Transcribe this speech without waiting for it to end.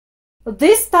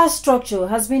This task structure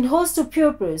has been host to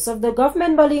pupils of the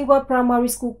government bilingual primary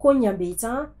school Kon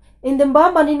Yambeta in the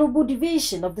Mbamba-Ninubu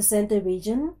division of the Centre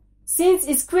region since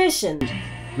its creation.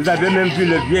 Vous avez même vu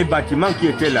le vieil bâtiment qui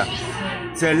était là.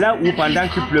 C'est là où pendant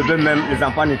qu'il pleuvait même, les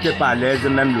enfants n'étaient pas à l'aise,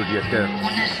 même le directeur.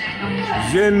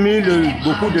 J'ai mis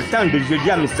beaucoup de temps de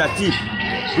jeudi administratif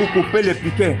pour couper les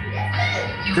piquets,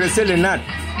 tresser les nattes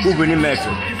pour venir mettre.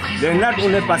 Les nattes, on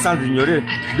n'est pas sans ignorer.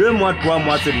 2 mois, 3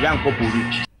 mois, c'est déjà encore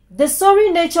pourri. The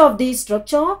sorry nature of this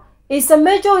structure is a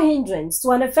major hindrance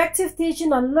to an effective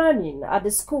teaching and learning at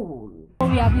the school.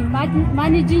 We have been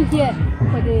managing here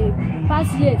for the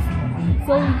past years,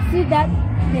 so we see that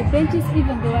the benches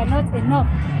even they were not enough,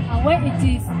 and where it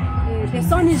is the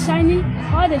sun is shining,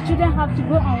 all the children have to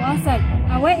go on one side,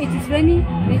 and where it is raining,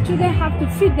 the children have to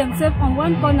feed themselves on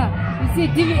one corner. We see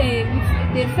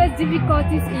the first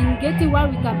difficulties in getting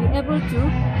what we can be able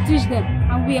to teach them,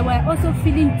 and we were also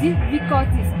feeling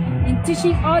difficulties in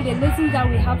teaching all the lessons that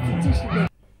we have to teach them.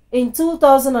 In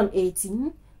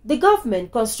 2018, the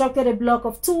government constructed a block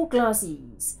of 2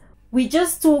 classes with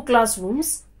just 2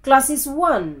 classrooms. Classes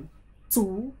 1,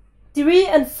 2, 3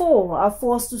 and 4 are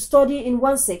forced to study in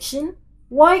one section,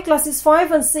 while classes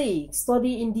 5 and 6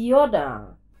 study in the other.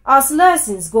 As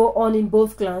lessons go on in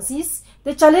both classes,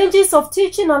 the challenges of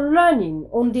teaching and learning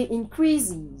only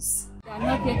increases. They are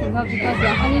not yet enough because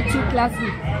there are only 2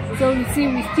 classes. So you see,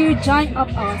 we still join up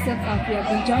ourselves and we have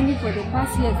been joining for the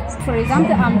past years. For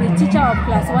example, I'm the teacher of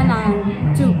class 1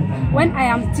 and 2. When I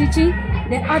am teaching,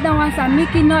 the other ones are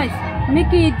making noise,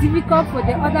 making it difficult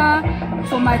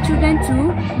for my children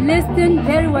to listen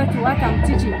very well to what I'm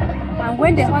teaching. And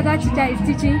when the other teacher is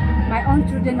teaching, my own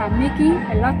children are making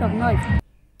a lot of noise.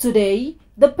 Today,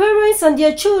 the parents and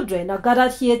their children are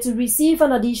gathered here to receive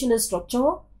an additional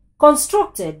structure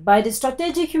constructed by the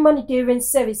Strategic Humanitarian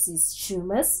Services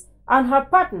Shumas and her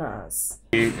partners.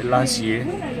 Last year,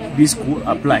 this school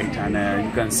applied, and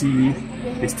you can see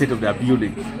the state of their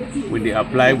building. When they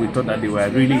applied, we thought that they were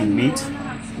really in need.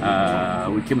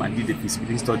 We came and did the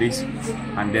feasibility studies,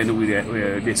 and then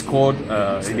they scored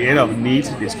in the area of need.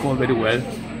 They scored very well.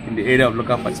 In the area of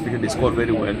local participation, they scored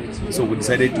very well. So we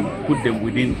decided to put them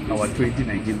within our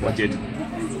 2019 budget.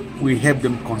 We helped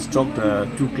them construct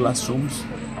 2 classrooms,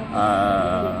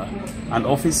 an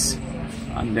office,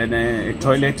 and then a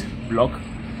toilet block.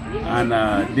 And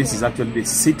this is actually the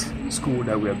 6th school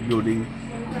that we are building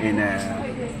in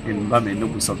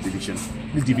Mbamba-Ninubu subdivision.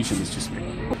 This division is just me.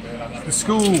 The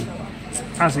school,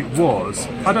 as it was,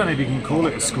 I don't know if you can call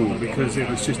it a school because it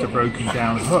was just a broken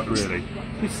down hut really.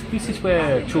 This is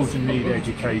where children need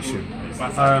education.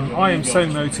 I am so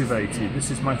motivated. This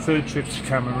is my 3rd trip to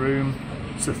Cameroon.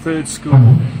 It's the 3rd school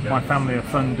my family are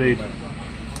funded,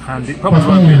 and it probably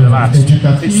won't be the last.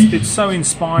 It's so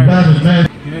inspiring.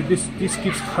 You know, this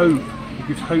gives hope. It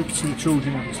gives hope to the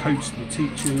children, it gives hope to the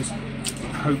teachers,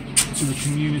 hope to the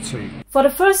community. For the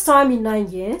first time in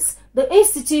 9 years, the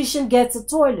institution gets a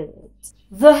toilet.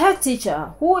 The head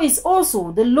teacher, who is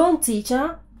also the lone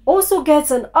teacher, also gets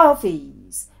an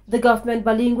office. The government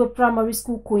bilingual primary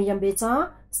school Kon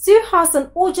Yambeta still has an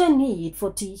urgent need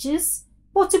for teachers,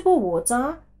 potable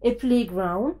water, a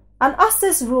playground, and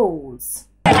access roads.